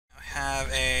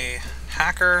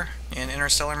hacker in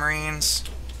Interstellar Marines.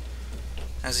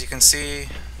 As you can see,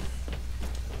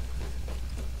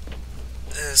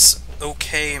 this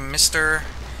OK Mister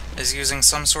is using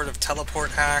some sort of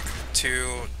teleport hack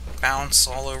to bounce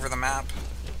all over the map.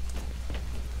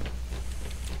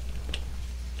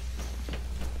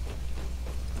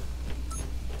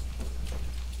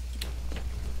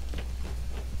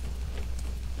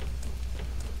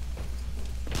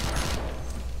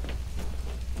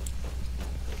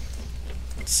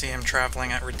 See him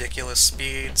traveling at ridiculous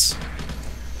speeds.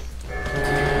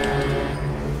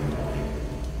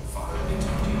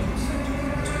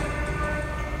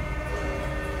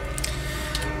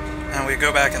 And we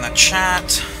go back in the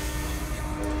chat.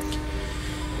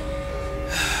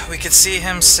 We could see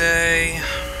him say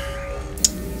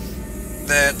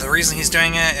that the reason he's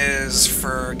doing it is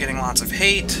for getting lots of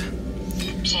hate.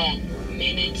 10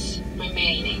 minutes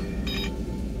remaining.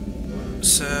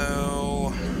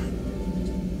 So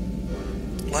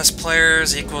less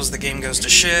players equals the game goes to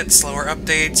shit, slower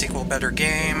updates equal better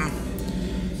game.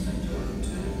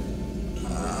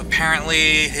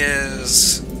 Apparently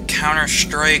his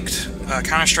Counter-Strike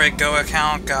Go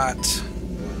account got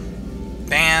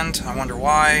banned. I wonder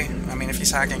why. I mean, if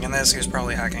he's hacking in this, he was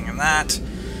probably hacking in that.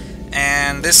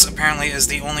 And this apparently is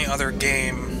the only other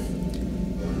game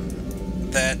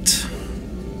that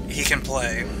he can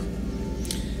play.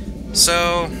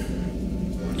 So,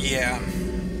 yeah.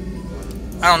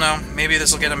 I don't know, maybe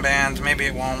this will get him banned, maybe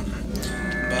it won't,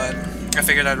 but I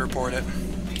figured I'd report it.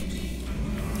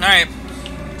 Alright,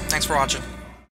 thanks for watching.